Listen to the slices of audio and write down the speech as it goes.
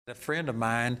A friend of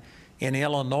mine in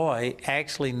Illinois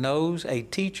actually knows a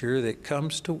teacher that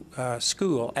comes to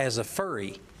school as a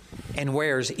furry and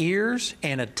wears ears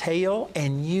and a tail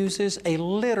and uses a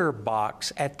litter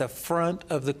box at the front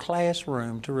of the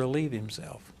classroom to relieve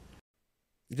himself.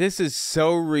 This is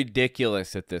so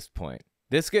ridiculous at this point.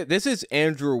 This is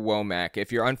Andrew Womack.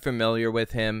 If you're unfamiliar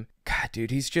with him, God,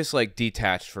 dude, he's just like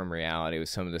detached from reality with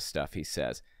some of the stuff he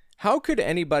says. How could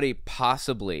anybody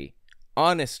possibly,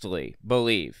 honestly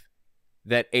believe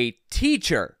that a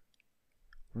teacher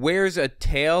wears a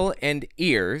tail and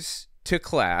ears to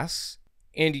class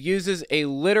and uses a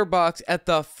litter box at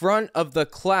the front of the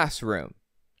classroom?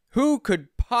 Who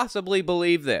could possibly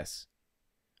believe this?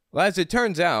 Well, as it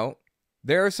turns out,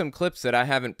 there are some clips that I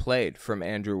haven't played from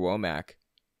Andrew Womack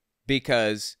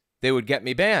because they would get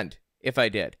me banned if I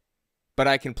did. But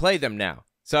I can play them now.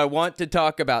 So I want to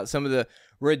talk about some of the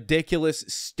ridiculous,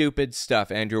 stupid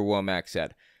stuff Andrew Womack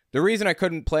said. The reason I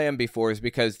couldn't play them before is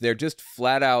because they're just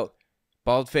flat out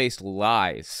bald-faced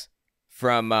lies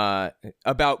from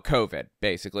about COVID,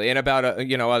 basically, and about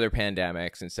other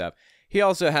pandemics and stuff. He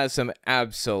also has some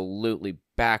absolutely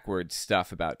backwards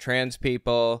stuff about trans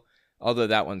people, although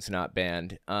that one's not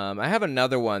banned. I have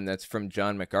another one that's from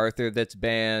John MacArthur that's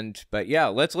banned. But yeah,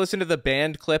 let's listen to the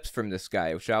banned clips from this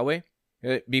guy, shall we?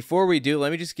 Before we do,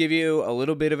 let me just give you a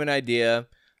little bit of an idea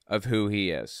of who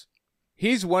he is.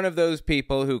 He's one of those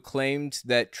people who claimed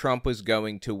that Trump was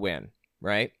going to win,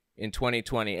 right, in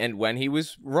 2020. And when he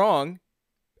was wrong,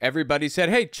 everybody said,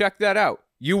 hey, check that out.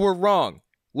 You were wrong.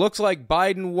 Looks like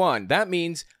Biden won. That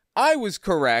means I was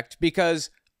correct because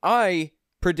I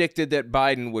predicted that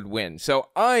Biden would win. So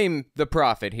I'm the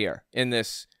prophet here in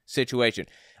this situation.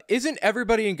 Isn't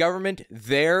everybody in government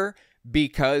there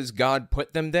because God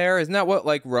put them there? Isn't that what,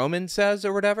 like, Romans says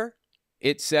or whatever?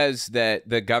 It says that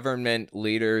the government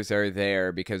leaders are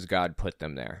there because God put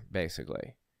them there,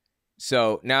 basically.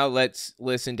 So now let's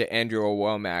listen to Andrew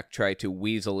Womack try to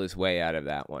weasel his way out of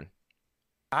that one.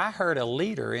 I heard a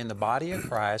leader in the body of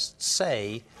Christ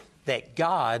say that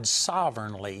God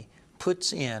sovereignly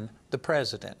puts in the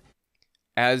president.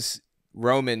 As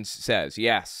Romans says,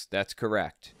 yes, that's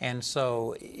correct. And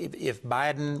so if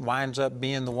Biden winds up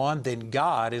being the one, then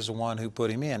God is the one who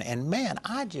put him in. And man,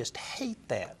 I just hate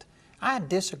that. I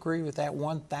disagree with that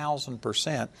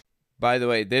 1,000%. By the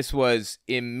way, this was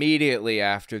immediately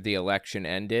after the election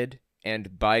ended, and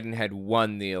Biden had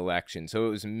won the election. So it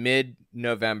was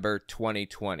mid-November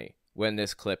 2020 when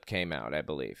this clip came out, I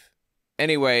believe.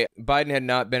 Anyway, Biden had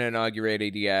not been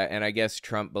inaugurated yet, and I guess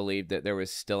Trump believed that there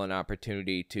was still an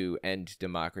opportunity to end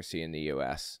democracy in the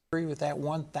U.S. I agree with that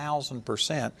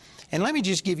 1,000%. And let me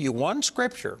just give you one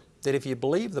scripture that if you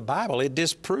believe the Bible, it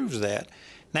disproves that.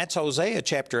 And that's Hosea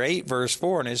chapter 8, verse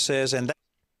 4, and it says,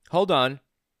 Hold on.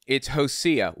 It's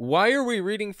Hosea. Why are we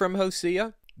reading from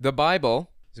Hosea? The Bible,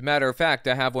 as a matter of fact,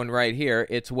 I have one right here.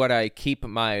 It's what I keep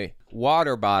my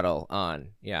water bottle on.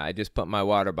 Yeah, I just put my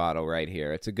water bottle right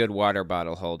here. It's a good water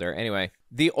bottle holder. Anyway,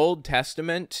 the Old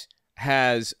Testament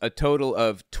has a total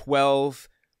of 12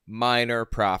 minor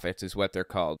prophets is what they're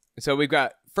called. So we've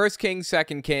got 1 Kings,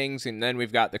 2 Kings, and then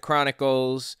we've got the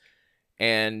Chronicles,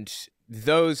 and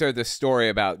those are the story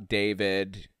about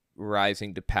David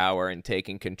rising to power and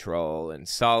taking control, and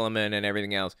Solomon and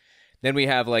everything else. Then we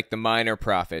have like the minor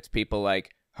prophets, people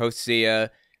like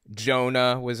Hosea,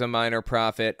 Jonah was a minor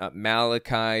prophet,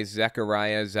 Malachi,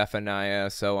 Zechariah, Zephaniah,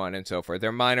 so on and so forth.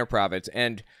 They're minor prophets,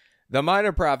 and the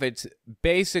minor prophets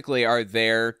basically are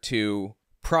there to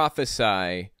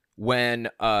prophesy when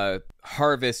a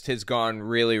harvest has gone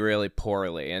really, really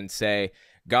poorly and say,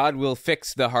 God will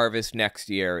fix the harvest next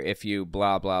year if you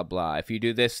blah, blah, blah. If you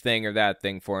do this thing or that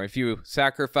thing for him. If you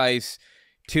sacrifice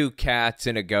 2 cats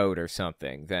and a goat or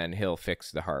something, then he'll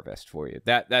fix the harvest for you.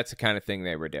 That's the kind of thing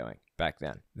they were doing back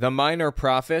then. The minor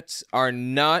prophets are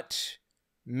not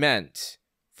meant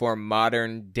for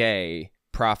modern day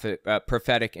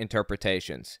prophetic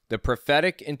interpretations. The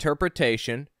prophetic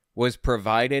interpretation was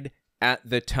provided at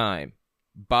the time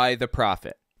by the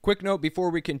prophet. Quick note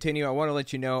before we continue, I want to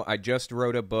let you know I just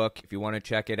wrote a book. If you want to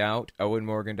check it out,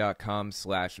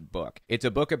 owenmorgan.com/book. It's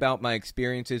a book about my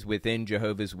experiences within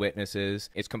Jehovah's Witnesses.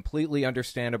 It's completely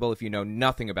understandable if you know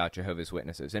nothing about Jehovah's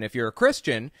Witnesses. And if you're a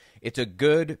Christian, it's a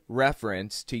good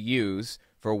reference to use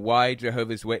for why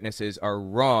Jehovah's Witnesses are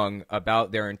wrong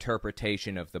about their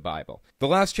interpretation of the Bible. The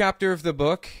last chapter of the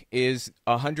book is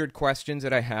 100 questions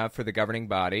that I have for the governing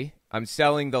body. I'm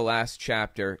selling the last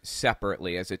chapter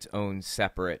separately as its own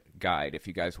separate guide if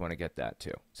you guys want to get that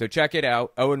too. So check it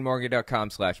out,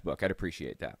 owenmorgan.com/book. I'd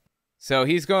appreciate that. So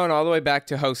he's going all the way back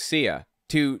to Hosea,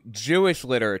 to Jewish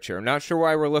literature. I'm not sure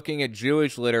why we're looking at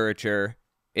Jewish literature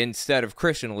instead of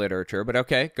Christian literature, but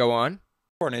okay, go on.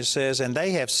 And it says, and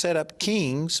they have set up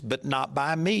kings, but not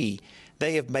by me.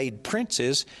 They have made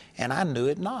princes, and I knew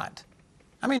it not.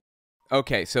 I mean,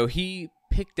 okay, so he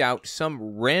picked out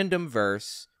some random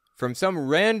verse from some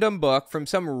random book, from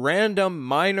some random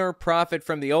minor prophet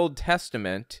from the Old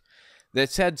Testament that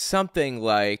said something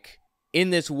like, in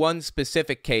this one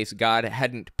specific case, God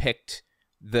hadn't picked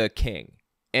the king.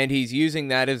 And he's using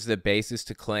that as the basis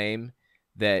to claim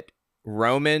that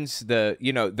Romans,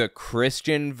 the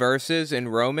Christian verses in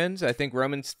Romans, I think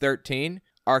Romans 13,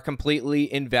 are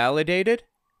completely invalidated.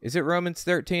 Is it Romans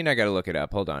 13? I got to look it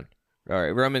up. Hold on. All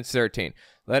right, Romans 13.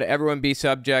 Let everyone be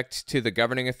subject to the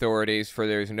governing authorities, for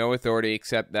there is no authority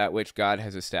except that which God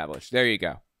has established. There you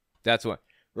go. That's one.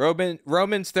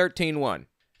 Romans 13:1.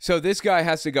 So this guy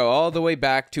has to go all the way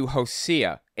back to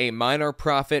Hosea, a minor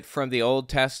prophet from the Old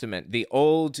Testament, the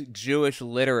old Jewish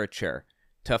literature,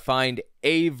 to find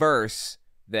a verse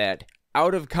that,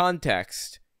 out of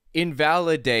context,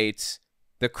 invalidates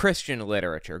the Christian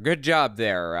literature. Good job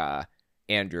there,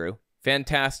 Andrew.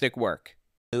 Fantastic work.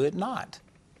 Do it not.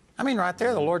 I mean, right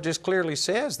there, the Lord just clearly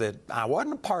says that I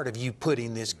wasn't a part of you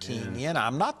putting this king in.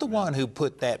 I'm not the one who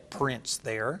put that prince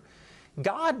there.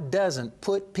 God doesn't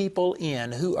put people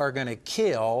in who are going to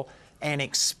kill and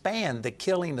expand the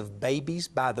killing of babies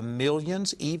by the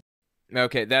millions.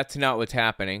 Okay, that's not what's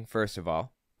happening, first of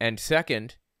all. And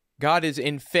second, God is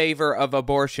in favor of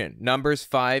abortion. Numbers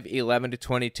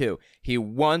 5:11-22. He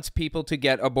wants people to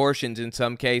get abortions in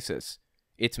some cases.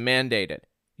 It's mandated.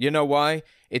 You know why?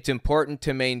 It's important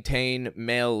to maintain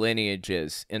male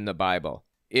lineages in the Bible.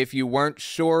 If you weren't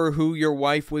sure who your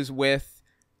wife was with,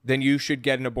 then you should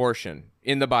get an abortion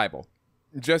in the Bible.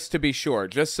 Just to be sure,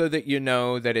 just so that you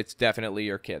know that it's definitely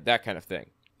your kid, that kind of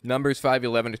thing. Numbers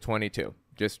 5:11-22.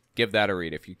 Just give that a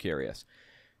read if you're curious.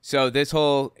 So this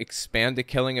whole expand the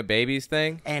killing of babies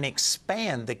thing? And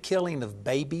expand the killing of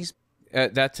babies?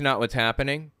 That's not what's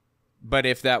happening. But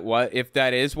if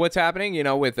that is what's happening, you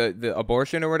know, with the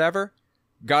abortion or whatever,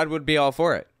 God would be all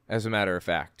for it, as a matter of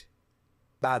fact.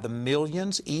 By the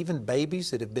millions, even babies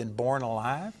that have been born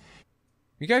alive?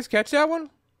 You guys catch that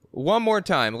one? One more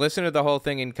time. Listen to the whole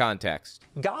thing in context.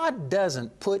 God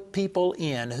doesn't put people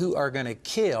in who are going to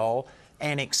kill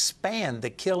and expand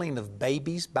the killing of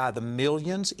babies by the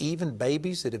millions, even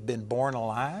babies that have been born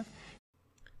alive.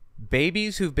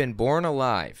 Babies who've been born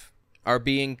alive are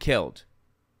being killed.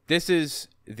 This is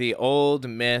the old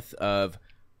myth of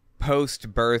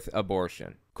post-birth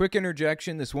abortion. Quick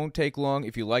interjection, this won't take long.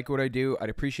 If you like what I do, I'd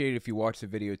appreciate it if you watch the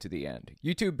video to the end.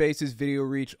 YouTube bases video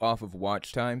reach off of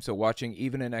watch time, so watching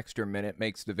even an extra minute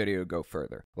makes the video go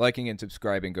further. Liking and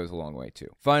subscribing goes a long way too.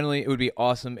 Finally, it would be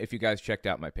awesome if you guys checked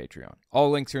out my Patreon.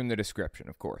 All links are in the description,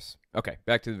 of course. Okay,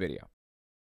 back to the video.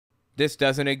 This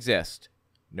doesn't exist.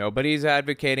 Nobody's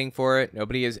advocating for it.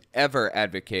 Nobody has ever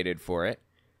advocated for it.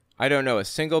 I don't know a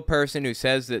single person who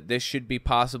says that this should be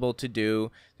possible to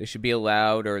do, this should be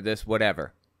allowed, or this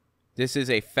whatever. This is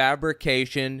a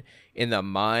fabrication in the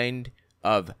mind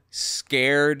of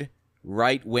scared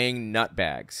right-wing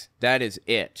nutbags. That is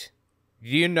it. Do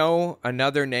you know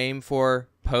another name for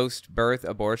post-birth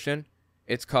abortion?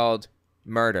 It's called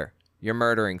murder. You're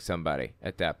murdering somebody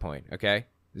at that point, okay?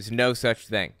 There's no such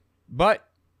thing. But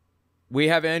we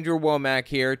have Andrew Womack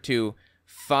here to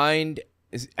find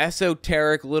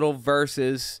esoteric little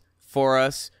verses for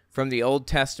us from the Old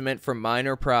Testament, from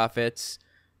minor prophets,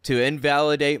 to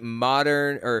invalidate more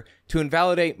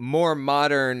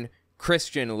modern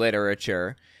Christian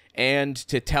literature, and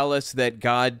to tell us that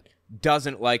God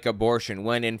doesn't like abortion,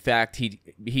 when in fact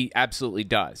he absolutely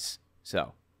does.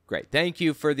 So, great. Thank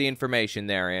you for the information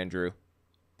there, Andrew.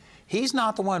 He's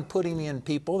not the one putting in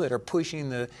people that are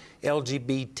pushing the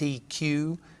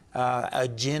LGBTQ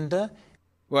agenda.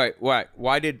 Wait,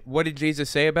 what did Jesus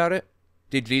say about it?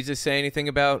 Did Jesus say anything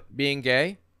about being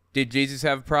gay? Did Jesus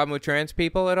have a problem with trans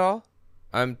people at all?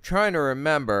 I'm trying to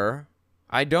remember.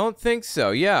 I don't think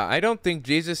so. Yeah, I don't think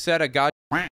Jesus said a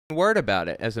goddamn word about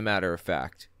it, as a matter of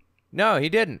fact. No, he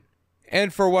didn't.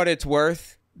 And for what it's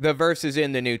worth, the verses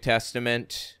in the New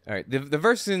Testament, all right, the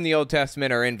verses in the Old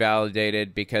Testament are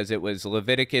invalidated because it was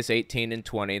Leviticus 18 and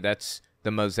 20. That's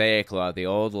the Mosaic law, the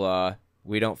old law.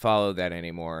 We don't follow that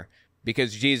anymore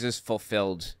because Jesus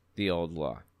fulfilled the old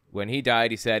law. When he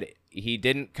died, he said he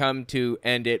didn't come to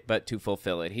end it, but to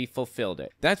fulfill it. He fulfilled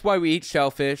it. That's why we eat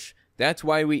shellfish. That's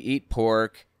why we eat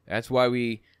pork. That's why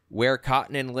we wear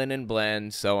cotton and linen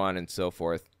blends, so on and so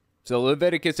forth. So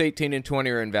Leviticus 18 and 20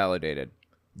 are invalidated.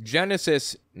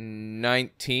 Genesis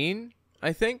 19,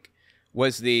 I think,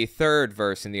 was the third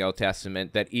verse in the Old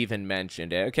Testament that even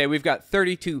mentioned it. Okay, we've got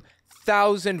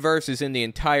 32,000 verses in the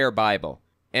entire Bible.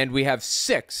 and we have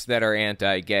 6 that are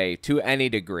anti-gay to any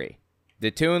degree.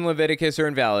 The 2 in Leviticus are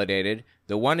invalidated.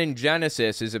 The 1 in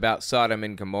Genesis is about Sodom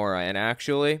and Gomorrah, and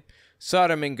actually,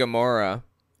 Sodom and Gomorrah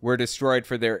were destroyed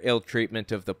for their ill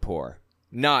treatment of the poor,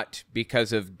 not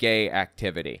because of gay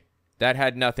activity. That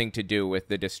had nothing to do with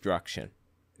the destruction.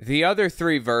 The other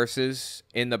 3 verses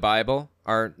in the Bible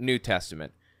are New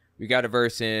Testament. We got a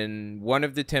verse in one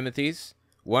of the Timothys,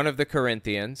 one of the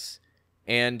Corinthians,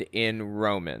 and in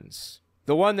Romans.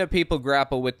 The one that people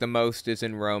grapple with the most is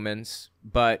in Romans,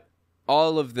 but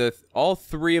all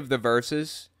 3 of the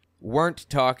verses weren't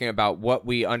talking about what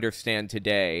we understand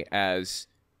today as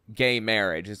gay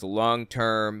marriage, as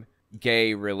long-term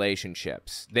gay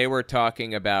relationships. They were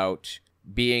talking about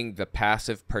being the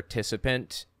passive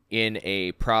participant in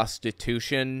a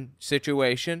prostitution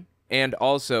situation, and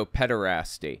also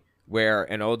pederasty, where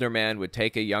an older man would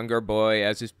take a younger boy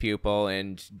as his pupil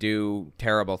and do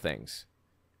terrible things.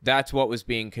 That's what was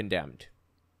being condemned.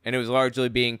 And it was largely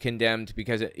being condemned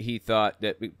because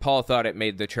Paul thought it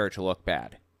made the church look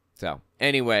bad. So,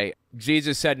 anyway,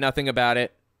 Jesus said nothing about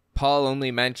it. Paul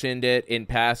only mentioned it in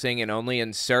passing and only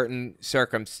in certain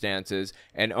circumstances,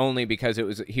 and only because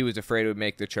he was afraid it would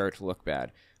make the church look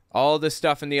bad. All the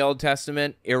stuff in the Old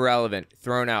Testament, irrelevant,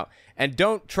 thrown out. And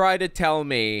don't try to tell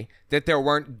me that there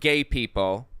weren't gay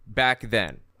people back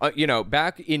then.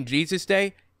 Back in Jesus'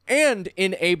 day and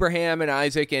in Abraham and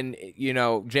Isaac and,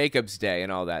 Jacob's day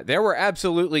and all that. There were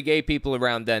absolutely gay people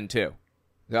around then, too.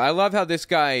 I love how this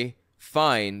guy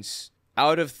finds,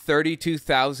 out of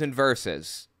 32,000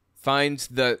 verses, finds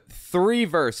the 3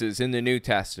 verses in the New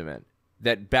Testament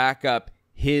that back up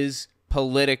his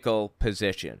political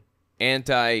position.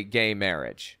 Anti-gay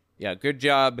marriage. Yeah, good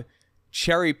job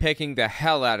cherry-picking the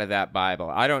hell out of that Bible.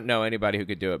 I don't know anybody who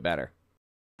could do it better.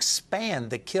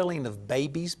 Expand the killing of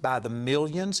babies by the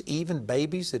millions, even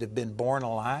babies that have been born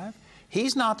alive.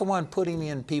 He's not the one putting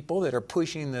in people that are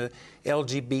pushing the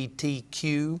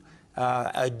LGBTQ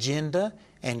agenda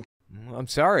and I'm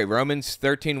sorry, Romans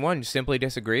 13:1 simply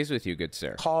disagrees with you, good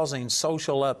sir. Causing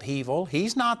social upheaval.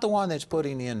 He's not the one that's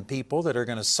putting in people that are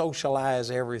going to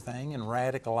socialize everything and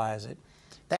radicalize it.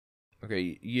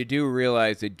 Okay, you do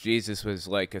realize that Jesus was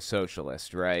like a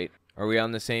socialist, right? Are we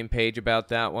on the same page about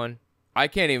that one? I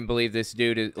can't even believe this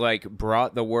dude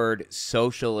brought the word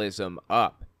socialism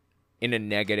up in a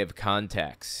negative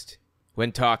context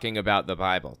when talking about the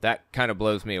Bible. That kind of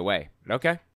blows me away.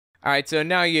 Okay. All right, so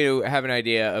now you have an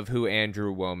idea of who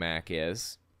Andrew Womack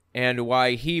is and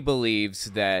why he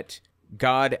believes that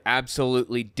God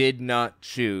absolutely did not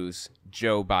choose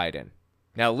Joe Biden.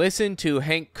 Now listen to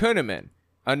Hank Kunneman,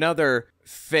 another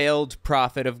failed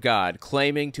prophet of God,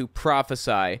 claiming to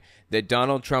prophesy that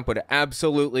Donald Trump would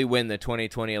absolutely win the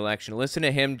 2020 election. Listen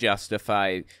to him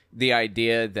justify the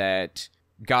idea that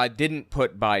God didn't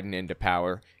put Biden into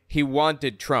power. He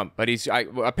wanted Trump, but he's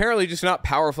apparently just not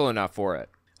powerful enough for it.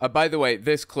 By the way,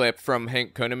 this clip from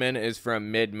Hank Kunneman is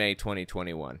from mid-May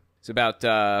 2021. It's about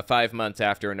 5 months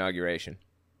after inauguration.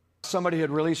 Somebody had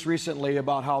released recently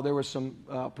about how there were some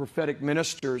prophetic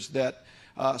ministers that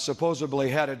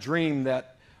supposedly had a dream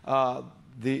that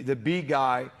the B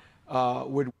guy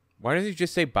would Why does he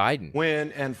just say Biden?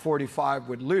 win and 45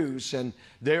 would lose, and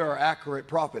they are accurate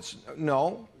prophets.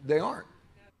 No, they aren't.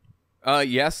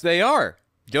 Yes, they are.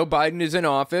 Joe Biden is in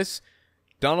office.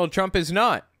 Donald Trump is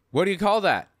not. What do you call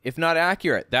that? If not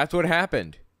accurate, that's what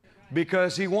happened.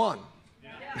 Because he won.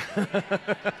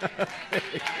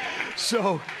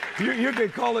 So you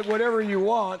could call it whatever you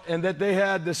want, and that they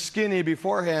had the skinny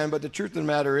beforehand, but the truth of the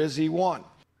matter is he won.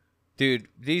 Dude,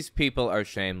 these people are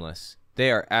shameless.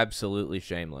 They are absolutely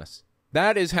shameless.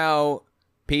 That is how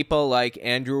people like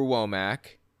Andrew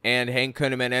Womack and Hank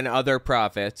Kunneman and other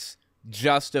prophets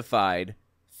justified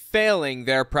failing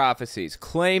their prophecies,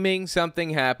 claiming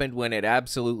something happened when it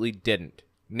absolutely didn't.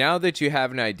 Now that you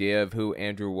have an idea of who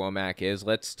Andrew Womack is,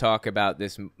 let's talk about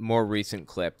this more recent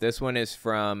clip. This one is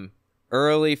from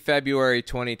early February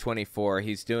 2024.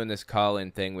 He's doing this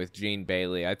call-in thing with Gene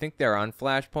Bailey. I think they're on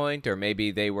Flashpoint, or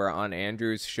maybe they were on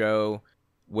Andrew's show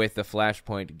with the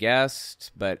Flashpoint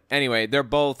guest. But anyway, they're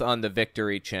both on the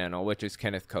Victory channel, which is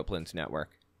Kenneth Copeland's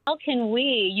network. How can we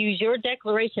use your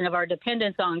declaration of our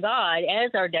dependence on God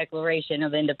as our declaration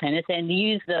of independence and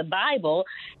use the Bible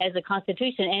as a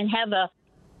constitution and have a,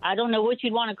 I don't know what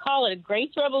you'd want to call it, a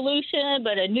grace revolution,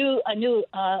 but a new,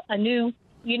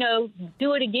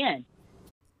 do it again.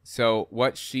 So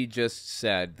what she just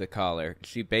said, the caller,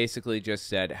 she basically just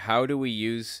said, how do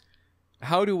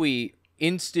we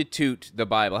institute the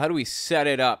Bible? How do we set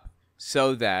it up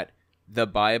so that the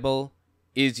Bible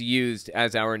is used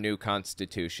as our new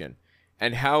constitution?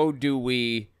 And how do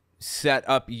we set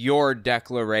up your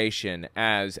declaration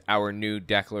as our new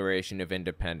Declaration of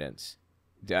Independence?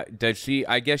 Does she,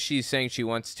 I guess she's saying she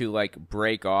wants to like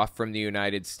break off from the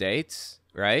United States,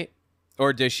 right?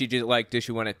 Or does she just like, does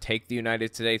she want to take the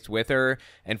United States with her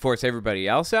and force everybody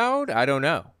else out? I don't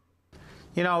know.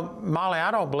 You know, Molly, I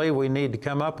don't believe we need to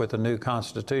come up with a new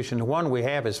Constitution. The one we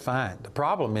have is fine. The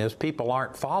problem is people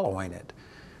aren't following it.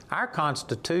 Our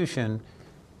Constitution,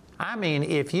 I mean,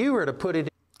 if you were to put it...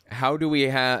 How can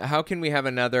we have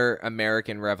another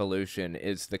American Revolution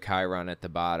is the chyron at the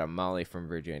bottom. Molly from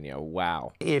Virginia.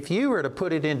 Wow. If you were to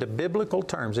put it into biblical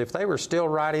terms, if they were still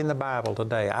writing the Bible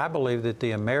today, I believe that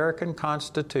the American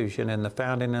Constitution and the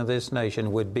founding of this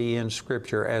nation would be in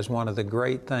Scripture as one of the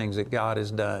great things that God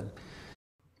has done.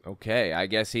 Okay, I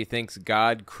guess he thinks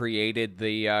God created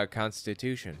the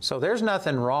Constitution. So there's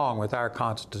nothing wrong with our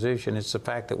Constitution. It's the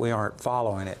fact that we aren't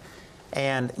following it.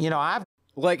 And, you know,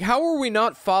 Like, how are we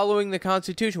not following the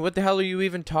Constitution? What the hell are you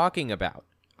even talking about?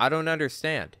 I don't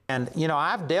understand. And, you know,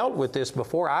 I've dealt with this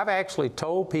before. I've actually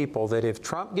told people that if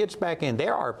Trump gets back in,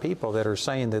 there are people that are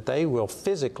saying that they will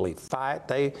physically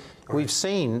fight. We've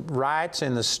seen riots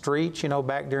in the streets, you know,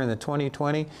 back during the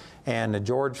 2020 and the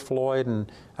George Floyd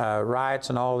and riots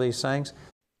and all these things.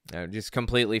 No, just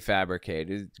completely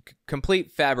fabricated.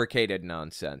 Complete fabricated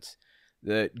nonsense.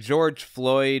 The George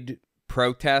Floyd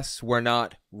protests were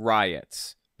not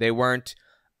riots. They weren't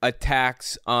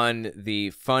attacks on the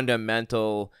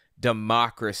fundamental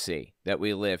democracy that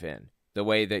we live in, the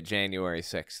way that January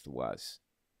 6th was.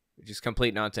 Just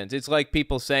complete nonsense. It's like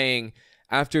people saying,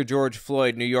 after George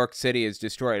Floyd, New York City is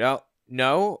destroyed. Oh,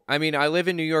 no. I mean, I live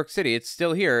in New York City. It's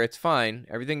still here. It's fine.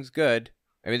 Everything's good.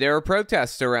 I mean, there are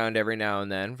protests around every now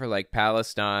and then for, like,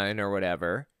 Palestine or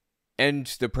whatever. And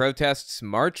the protests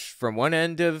march from one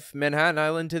end of Manhattan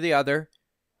Island to the other.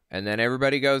 And then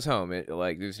everybody goes home.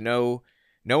 There's no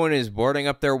one is boarding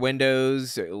up their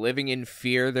windows, living in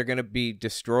fear they're going to be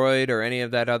destroyed or any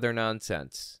of that other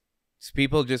nonsense. It's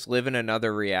people just live in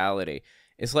another reality.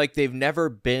 It's like they've never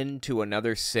been to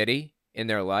another city in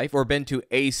their life or been to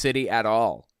a city at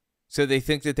all. So they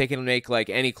think that they can make like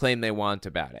any claim they want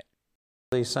about it.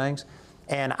 These things.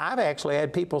 And I've actually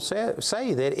had people say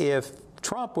that if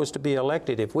Trump was to be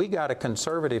elected, if we got a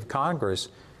conservative Congress,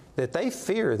 that they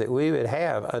fear that we would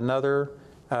have another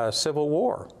civil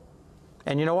war.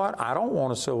 And you know what? I don't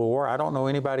want a civil war. I don't know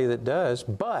anybody that does.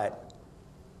 But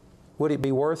would it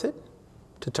be worth it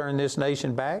to turn this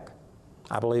nation back?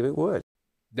 I believe it would.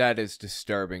 That is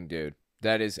disturbing, dude.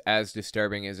 That is as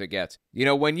disturbing as it gets. You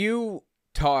know, when you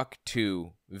talk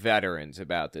to veterans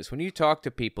about this, when you talk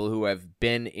to people who have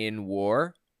been in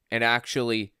war and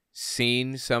actually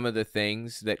seen some of the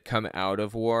things that come out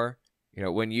of war, you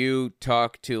know, when you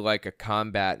talk to like a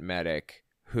combat medic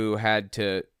who had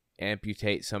to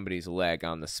amputate somebody's leg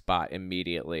on the spot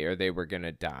immediately or they were going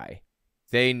to die,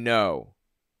 they know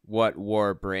what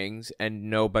war brings and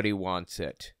nobody wants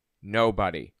it.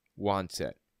 Nobody wants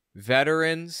it.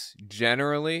 Veterans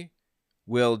generally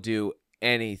will do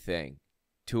anything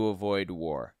to avoid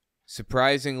war.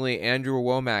 Surprisingly, Andrew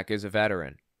Womack is a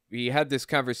veteran. He had this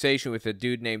conversation with a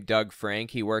dude named Doug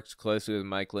Frank. He works closely with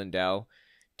Mike Lindell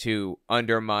to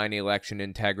undermine election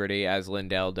integrity, as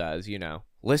Lindell does, you know.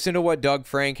 Listen to what Doug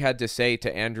Frank had to say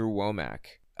to Andrew Womack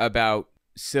about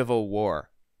civil war.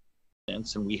 And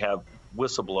we have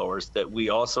whistleblowers, that we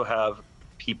also have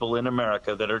people in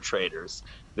America that are traitors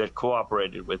that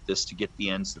cooperated with this to get the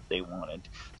ends that they wanted.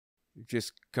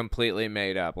 Just completely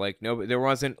made up. Like, no, there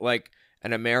wasn't like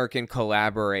an American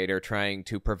collaborator trying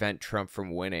to prevent Trump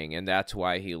from winning, and that's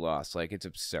why he lost. Like, it's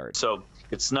absurd. So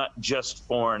it's not just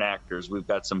foreign actors. We've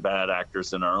got some bad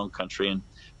actors in our own country, and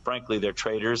frankly, they're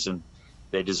traitors, and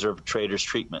they deserve a traitor's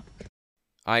treatment.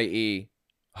 I.e.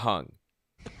 hung.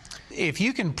 If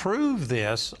you can prove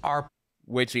this, are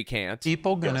which he can't.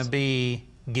 People going to be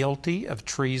guilty of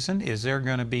treason? Is there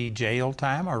going to be jail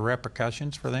time or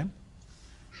repercussions for them?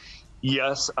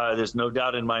 Yes, there's no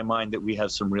doubt in my mind that we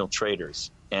have some real traitors,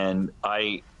 and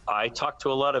I talk to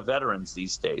a lot of veterans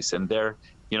these days, and they're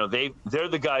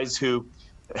the guys who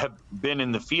have been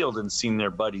in the field and seen their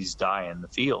buddies die in the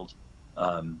field.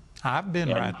 I've been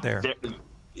right there.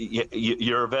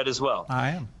 You're a vet as well. I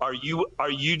am. Are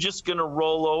you just going to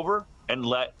roll over and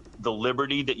let the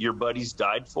liberty that your buddies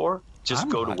died for just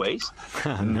go to waste?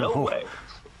 No way.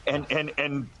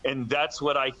 And that's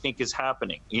what I think is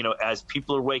happening. You know, as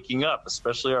people are waking up,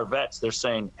 especially our vets, they're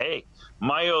saying, "Hey,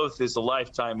 my oath is a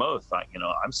lifetime oath.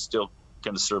 I'm still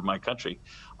going to serve my country."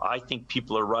 I think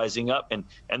people are rising up, and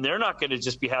they're not going to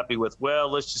just be happy with,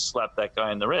 well, let's just slap that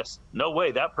guy in the wrist. No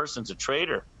way, that person's a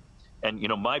traitor. And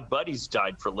my buddies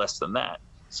died for less than that.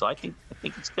 So I think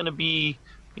it's going to be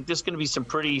think there's going to be some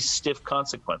pretty stiff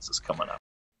consequences coming up.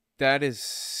 That is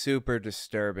super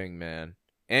disturbing, man.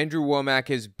 Andrew Womack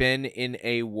has been in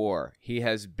a war. He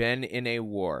has been in a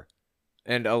war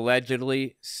and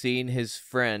allegedly seen his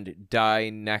friend die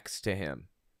next to him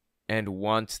and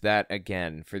wants that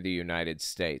again for the United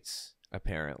States,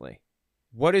 apparently.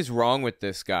 What is wrong with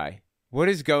this guy? What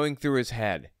is going through his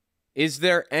head? Is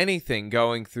there anything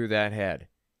going through that head?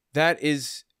 That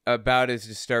is about as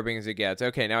disturbing as it gets.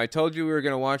 Okay, now I told you we were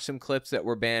going to watch some clips that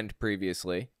were banned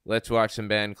previously. Let's watch some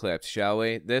banned clips, shall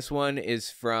we? This one is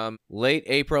from late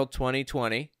April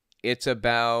 2020. It's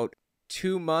about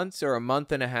 2 months or a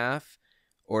month and a half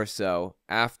or so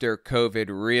after COVID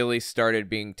really started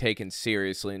being taken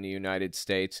seriously in the United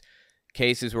States.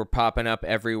 Cases were popping up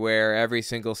everywhere, every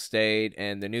single state,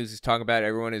 and the news is talking about it.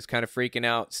 Everyone is kind of freaking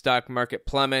out. Stock market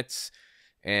plummets,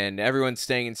 and everyone's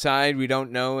staying inside. We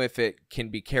don't know if it can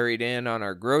be carried in on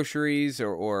our groceries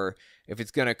or if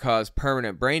it's going to cause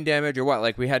permanent brain damage or what.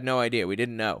 Like, we had no idea. We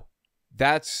didn't know.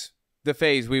 That's the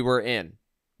phase we were in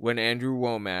when Andrew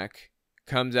Womack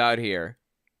comes out here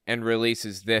and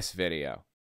releases this video.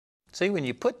 See, when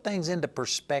you put things into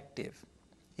perspective,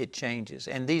 it changes.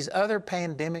 And these other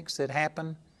pandemics that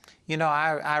happen, you know,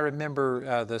 I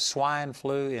remember the swine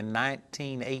flu in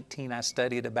 1918. I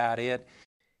studied about it.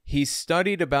 He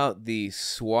studied about the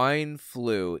swine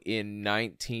flu in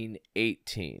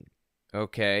 1918.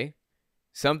 Okay?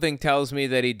 Something tells me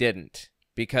that he didn't,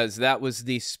 because that was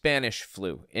the Spanish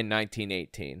flu in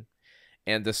 1918.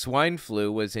 And the swine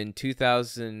flu was in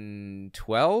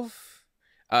 2012?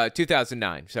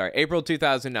 2009, sorry. April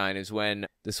 2009 is when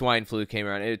the swine flu came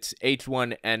around. It's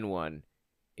H1N1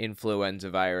 influenza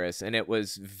virus, and it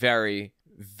was very,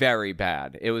 very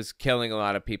bad. It was killing a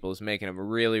lot of people. It was making them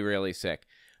really, really sick.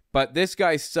 But this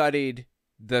guy studied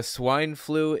the swine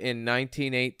flu in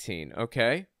 1918.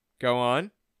 Okay, go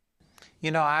on.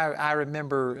 You know, I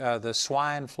remember the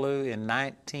swine flu in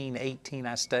 1918.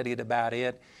 I studied about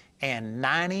it, and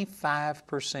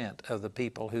 95% of the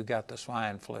people who got the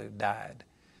swine flu died.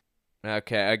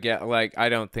 Okay, I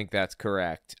don't think that's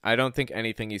correct. I don't think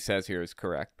anything he says here is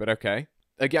correct, but okay.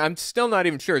 Again, I'm still not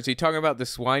even sure. Is he talking about the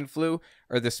swine flu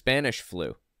or the Spanish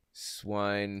flu?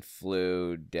 Swine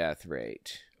flu death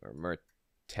rate or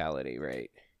mortality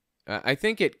rate. I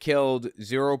think it killed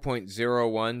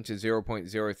 0.01 to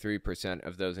 0.03%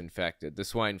 of those infected. The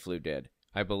swine flu did,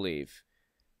 I believe,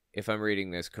 if I'm reading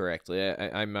this correctly.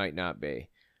 I might not be.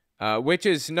 Which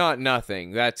is not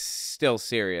nothing. That's still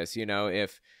serious. You know,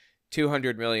 if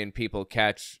 200 million people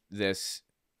catch this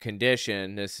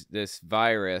condition, this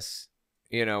virus,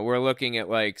 you know, we're looking at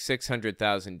like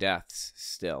 600,000 deaths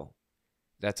still.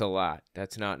 That's a lot.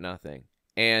 That's not nothing.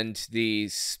 And the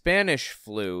Spanish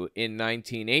flu in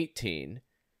 1918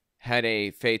 had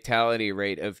a fatality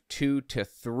rate of 2 to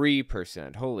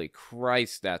 3%. Holy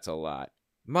Christ, that's a lot.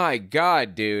 My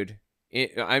God, dude.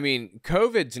 I mean,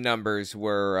 COVID's numbers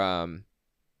were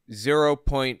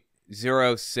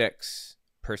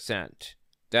 0.06%.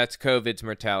 That's COVID's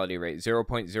mortality rate,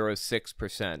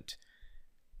 0.06%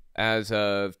 as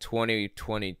of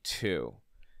 2022.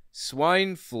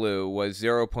 Swine flu was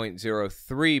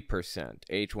 0.03%,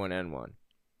 H1N1.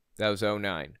 That was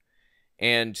 09.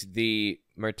 And the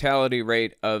mortality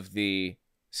rate of the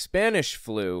Spanish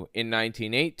flu in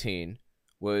 1918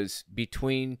 was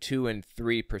between 2 and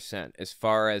 3%, as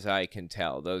far as I can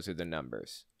tell. Those are the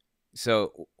numbers.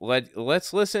 So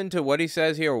let's listen to what he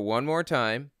says here one more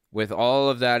time with all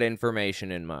of that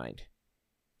information in mind.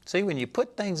 See, when you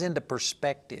put things into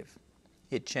perspective,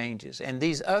 it changes. And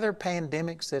these other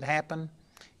pandemics that happen,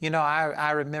 you know,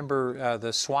 I remember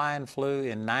the swine flu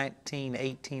in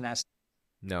 1918.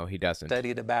 No, he doesn't.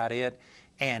 Studied about it,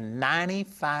 and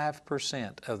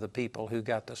 95% of the people who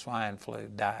got the swine flu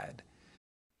died.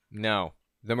 No,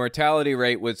 the mortality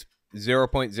rate was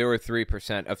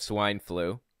 0.03% of swine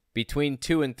flu, between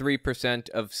 2 and 3%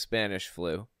 of Spanish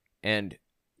flu, and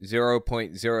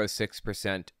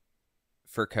 0.06%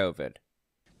 for COVID.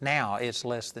 Now it's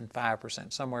less than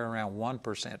 5%, somewhere around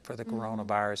 1% for the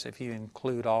coronavirus if you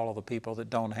include all of the people that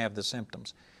don't have the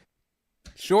symptoms.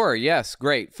 Sure, yes,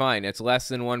 great, fine. It's less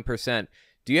than 1%.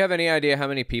 Do you have any idea how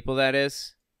many people that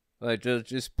is?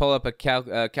 Just pull up a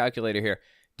calculator here.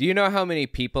 Do you know how many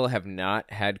people have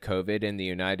not had COVID in the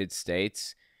United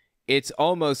States? It's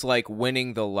almost like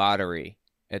winning the lottery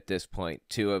at this point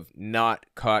to have not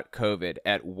caught COVID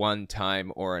at one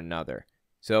time or another.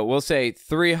 So we'll say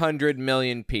 300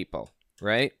 million people,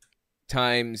 right?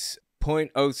 Times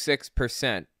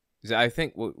 0.06%. I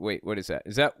think, wait, what is that?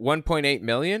 Is that 1.8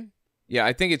 million? Yeah,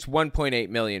 I think it's 1.8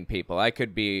 million people. I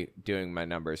could be doing my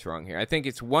numbers wrong here. I think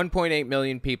it's 1.8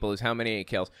 million people is how many it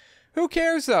kills. Who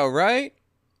cares though, right?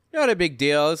 Not a big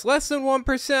deal. It's less than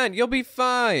 1%. You'll be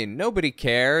fine. Nobody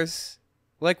cares.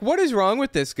 Like, what is wrong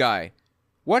with this guy?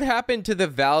 What happened to the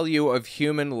value of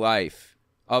human life,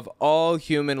 of all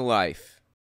human life?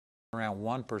 Around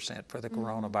 1% for the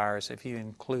coronavirus if you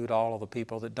include all of the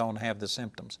people that don't have the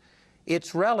symptoms.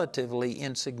 It's relatively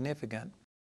insignificant.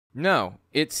 No,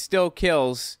 it still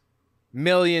kills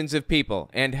millions of people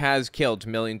and has killed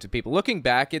millions of people. Looking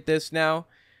back at this now,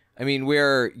 I mean,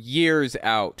 we're years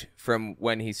out from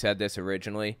when he said this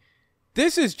originally.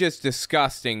 This is just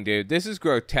disgusting, dude. This is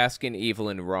grotesque and evil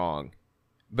and wrong.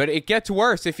 But it gets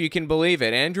worse if you can believe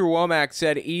it. Andrew Womack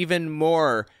said even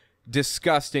more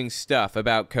disgusting stuff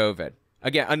about COVID.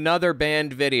 Again, another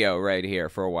banned video right here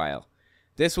for a while.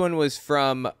 This one was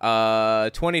from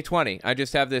 2020. I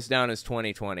just have this down as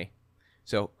 2020.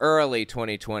 So early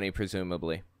 2020,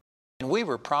 presumably. And we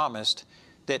were promised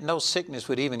that no sickness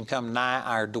would even come nigh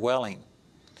our dwelling.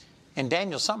 And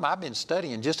Daniel, something I've been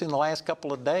studying just in the last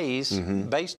couple of days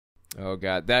based. Oh,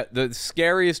 God. The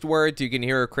scariest words you can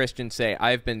hear a Christian say,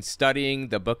 I've been studying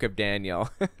the book of Daniel.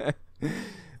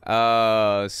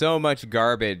 So much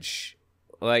garbage.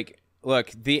 Like,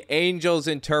 look, the angels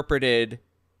interpreted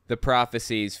the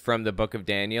prophecies from the book of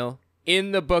Daniel.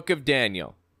 In the book of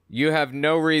Daniel, you have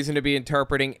no reason to be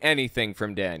interpreting anything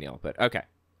from Daniel. But, okay,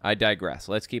 I digress.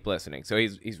 Let's keep listening. So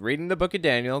he's reading the book of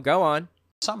Daniel. Go on.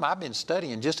 Something I've been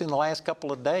studying just in the last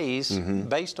couple of days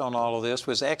based on all of this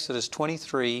was Exodus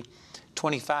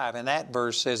 23:25, and that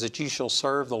verse says that you shall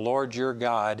serve the Lord your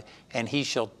God, and he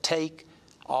shall take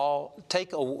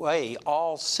away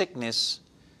all sickness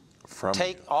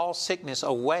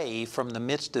away from the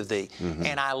midst of thee.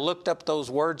 And I looked up those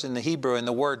words in the Hebrew, and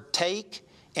the word take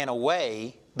and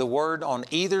away, the word on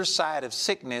either side of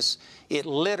sickness, it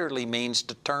literally means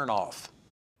to turn off.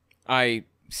 I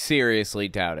seriously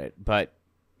doubt it, but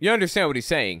you understand what he's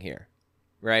saying here,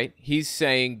 right? He's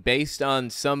saying based on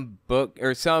some book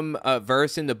or some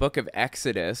verse in the book of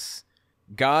Exodus,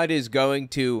 God is going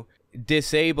to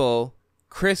disable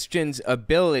Christians'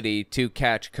 ability to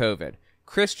catch COVID.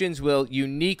 Christians will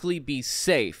uniquely be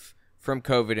safe from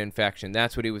COVID infection.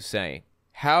 That's what he was saying.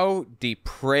 How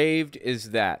depraved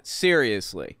is that?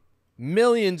 Seriously.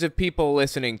 Millions of people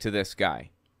listening to this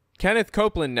guy. Kenneth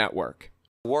Copeland Network.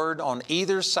 Word on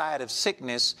either side of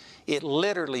sickness, it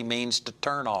literally means to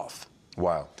turn off.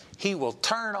 Wow. He will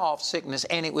turn off sickness,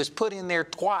 and it was put in there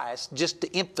twice just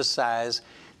to emphasize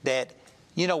that,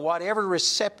 you know, whatever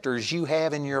receptors you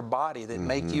have in your body that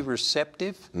make you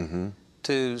receptive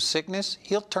to sickness,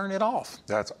 he'll turn it off.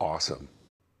 That's awesome.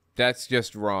 That's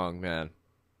just wrong, man.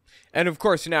 And of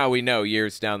course, now we know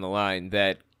years down the line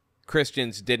that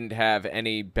Christians didn't have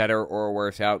any better or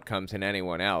worse outcomes than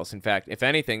anyone else. In fact, if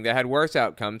anything, they had worse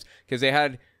outcomes because they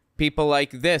had people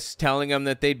like this telling them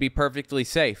that they'd be perfectly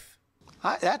safe.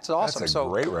 That's awesome. That's a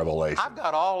great revelation. I've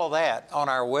got all of that on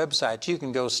our website. You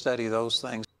can go study those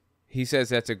things. He says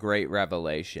that's a great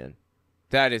revelation.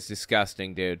 That is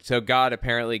disgusting, dude. So God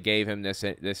apparently gave him this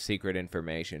secret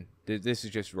information. This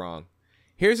is just wrong.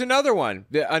 Here's another one.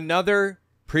 Another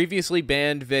previously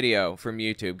banned video from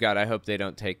YouTube. God, I hope they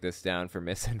don't take this down for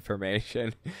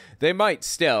misinformation. They might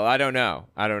still. I don't know.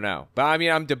 But I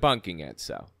mean, I'm debunking it,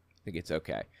 so I think it's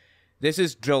okay. This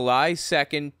is July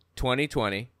 2nd,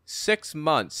 2020. 6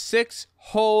 months. 6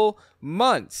 whole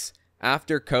months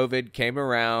after COVID came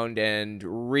around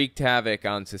and wreaked havoc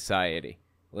on society.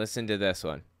 Listen to this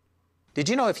one. Did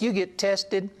you know if you get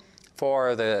tested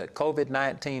for the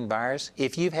COVID-19 virus,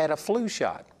 if you've had a flu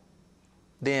shot,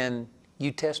 then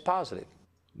you test positive?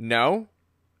 No,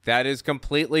 that is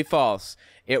completely false.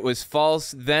 It was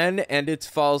false then and it's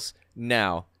false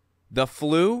now. The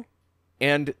flu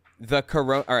and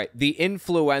the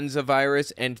influenza virus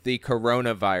and the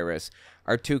coronavirus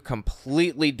are two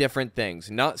completely different things,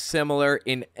 not similar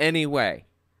in any way.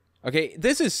 Okay,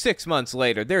 this is 6 months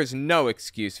later. There's no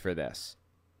excuse for this.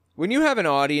 When you have an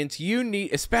audience, you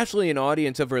need, especially an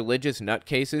audience of religious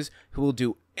nutcases who will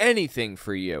do anything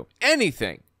for you,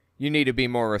 anything. You need to be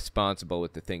more responsible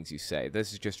with the things you say.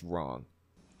 This is just wrong.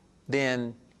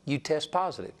 Then you test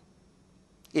positive.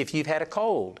 If you've had a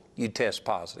cold, you test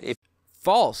positive.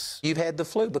 False. If you've had the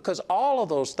flu, because all of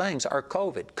those things are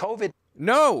COVID.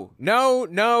 No.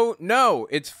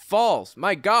 It's false.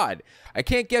 My God. I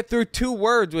can't get through 2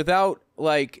 words without,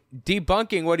 like,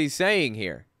 debunking what he's saying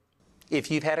here.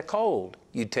 If you've had a cold,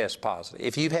 you test positive.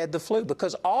 If you've had the flu,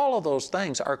 because all of those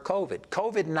things are COVID.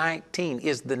 COVID-19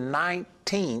 is the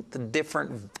 19th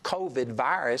different COVID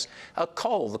virus, a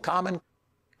cold, the common.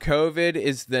 COVID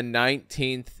is the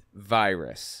 19th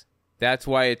virus. That's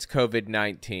why it's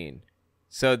COVID-19.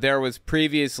 So there was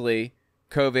previously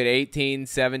COVID 18,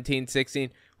 17, 16.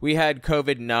 We had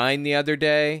COVID-9 the other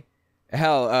day.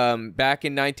 Hell, back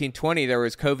in 1920, there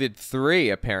was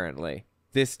COVID-3, apparently.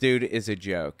 This dude is a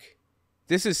joke.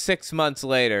 This is 6 months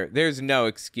later. There's no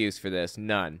excuse for this.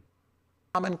 None.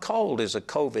 Common cold is a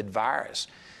COVID virus.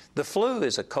 The flu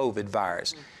is a COVID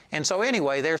virus. And so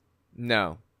anyway, there's...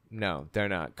 No, they're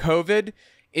not. COVID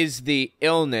is the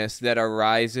illness that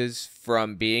arises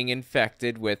from being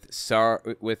infected with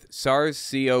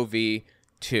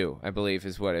SARS-CoV-2, I believe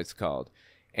is what it's called.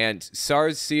 And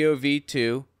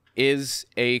SARS-CoV-2 is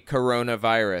a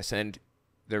coronavirus. And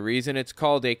the reason it's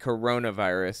called a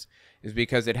coronavirus is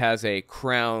because it has a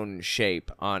crown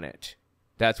shape on it.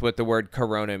 That's what the word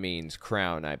corona means,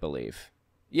 crown, I believe.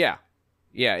 Yeah,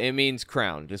 it means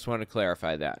crown. Just want to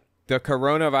clarify that. The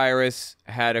coronavirus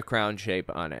had a crown shape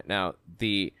on it. Now,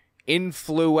 the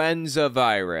influenza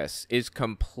virus is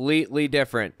completely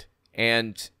different.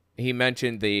 And he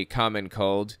mentioned the common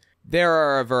cold. There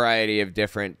are a variety of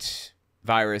different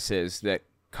viruses that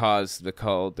cause the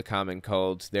cold, the common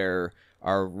cold. There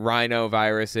are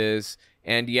rhinoviruses.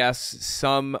 And yes,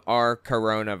 some are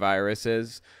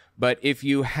coronaviruses. But if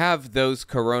you have those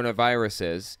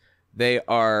coronaviruses, they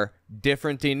are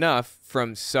different enough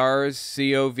from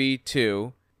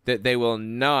SARS-CoV-2 that they will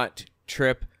not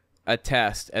trip a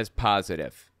test as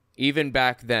positive. Even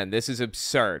back then, this is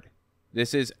absurd.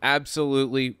 This is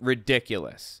absolutely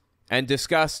ridiculous and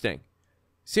disgusting.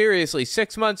 Seriously,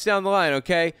 6 months down the line,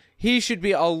 okay? He should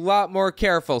be a lot more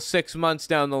careful 6 months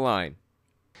down the line.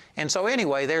 And so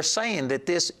anyway, they're saying that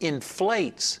this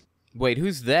inflates. Wait,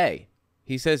 who's they?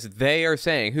 He says they are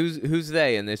saying. Who's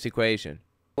they in this equation?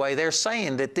 They're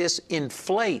saying that this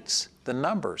inflates the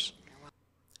numbers.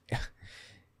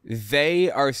 They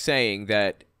are saying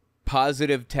that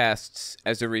positive tests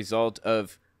as a result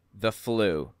of the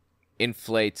flu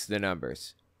inflates the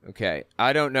numbers. Okay,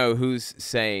 I don't know who's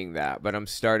saying that, but I'm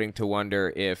starting to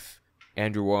wonder if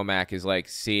Andrew Womack is like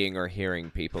seeing or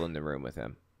hearing people in the room with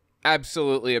him.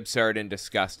 Absolutely absurd and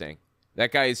disgusting.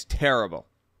 That guy is terrible.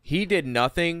 He did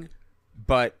nothing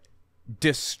but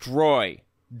destroy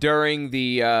during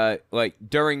the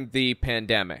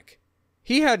pandemic.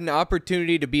 He had an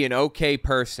opportunity to be an okay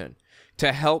person,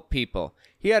 to help people.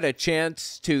 He had a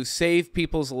chance to save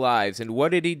people's lives, and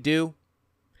what did he do?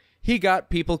 He got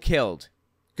people killed.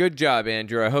 Good job,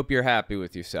 Andrew. I hope you're happy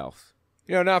with yourself.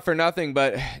 You know, not for nothing,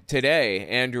 but today,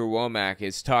 Andrew Womack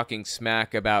is talking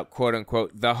smack about,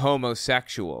 quote-unquote, the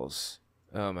homosexuals.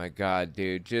 Oh my God,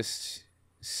 dude. Just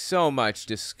so much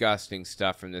disgusting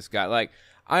stuff from this guy. Like,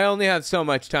 I only have so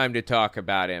much time to talk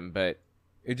about him, but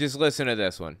just listen to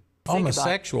this one.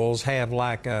 Homosexuals have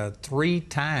like 3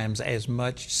 times as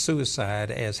much suicide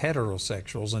as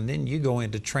heterosexuals, and then you go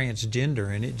into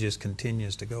transgender and it just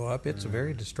continues to go up. It's a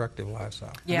very destructive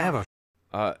lifestyle. Yeah.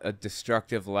 A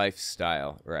destructive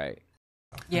lifestyle, right?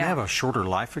 Yeah. They have a shorter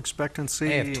life expectancy.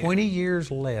 They have 20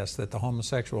 years less that the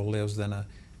homosexual lives than a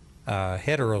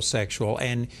heterosexual.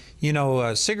 And, you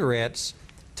know, cigarettes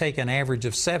take an average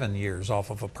of 7 years off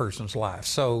of a person's life.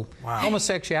 So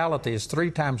homosexuality is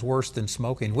 3 times worse than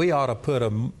smoking. We ought to put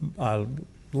a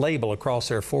label across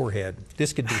their forehead.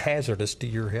 This could be hazardous to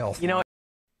your health. You know,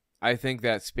 I think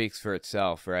that speaks for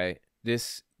itself, right?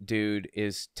 This dude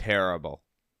is terrible.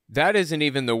 That isn't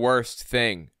even the worst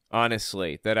thing,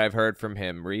 honestly, that I've heard from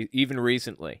him, even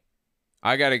recently.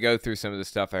 I got to go through some of the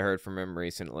stuff I heard from him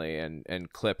recently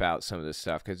and clip out some of the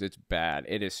stuff because it's bad.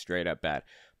 It is straight up bad.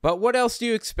 But what else do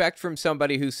you expect from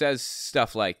somebody who says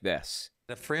stuff like this?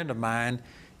 A friend of mine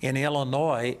in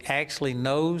Illinois actually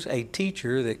knows a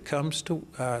teacher that comes to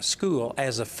school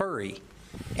as a furry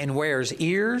and wears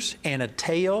ears and a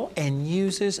tail and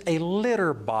uses a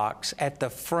litter box at the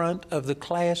front of the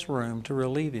classroom to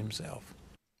relieve himself.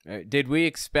 Did we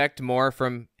expect more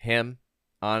from him,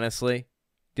 honestly?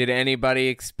 Did anybody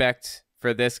expect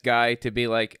for this guy to be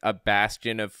like a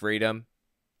bastion of freedom?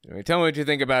 Tell me what you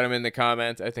think about him in the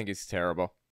comments. I think he's terrible.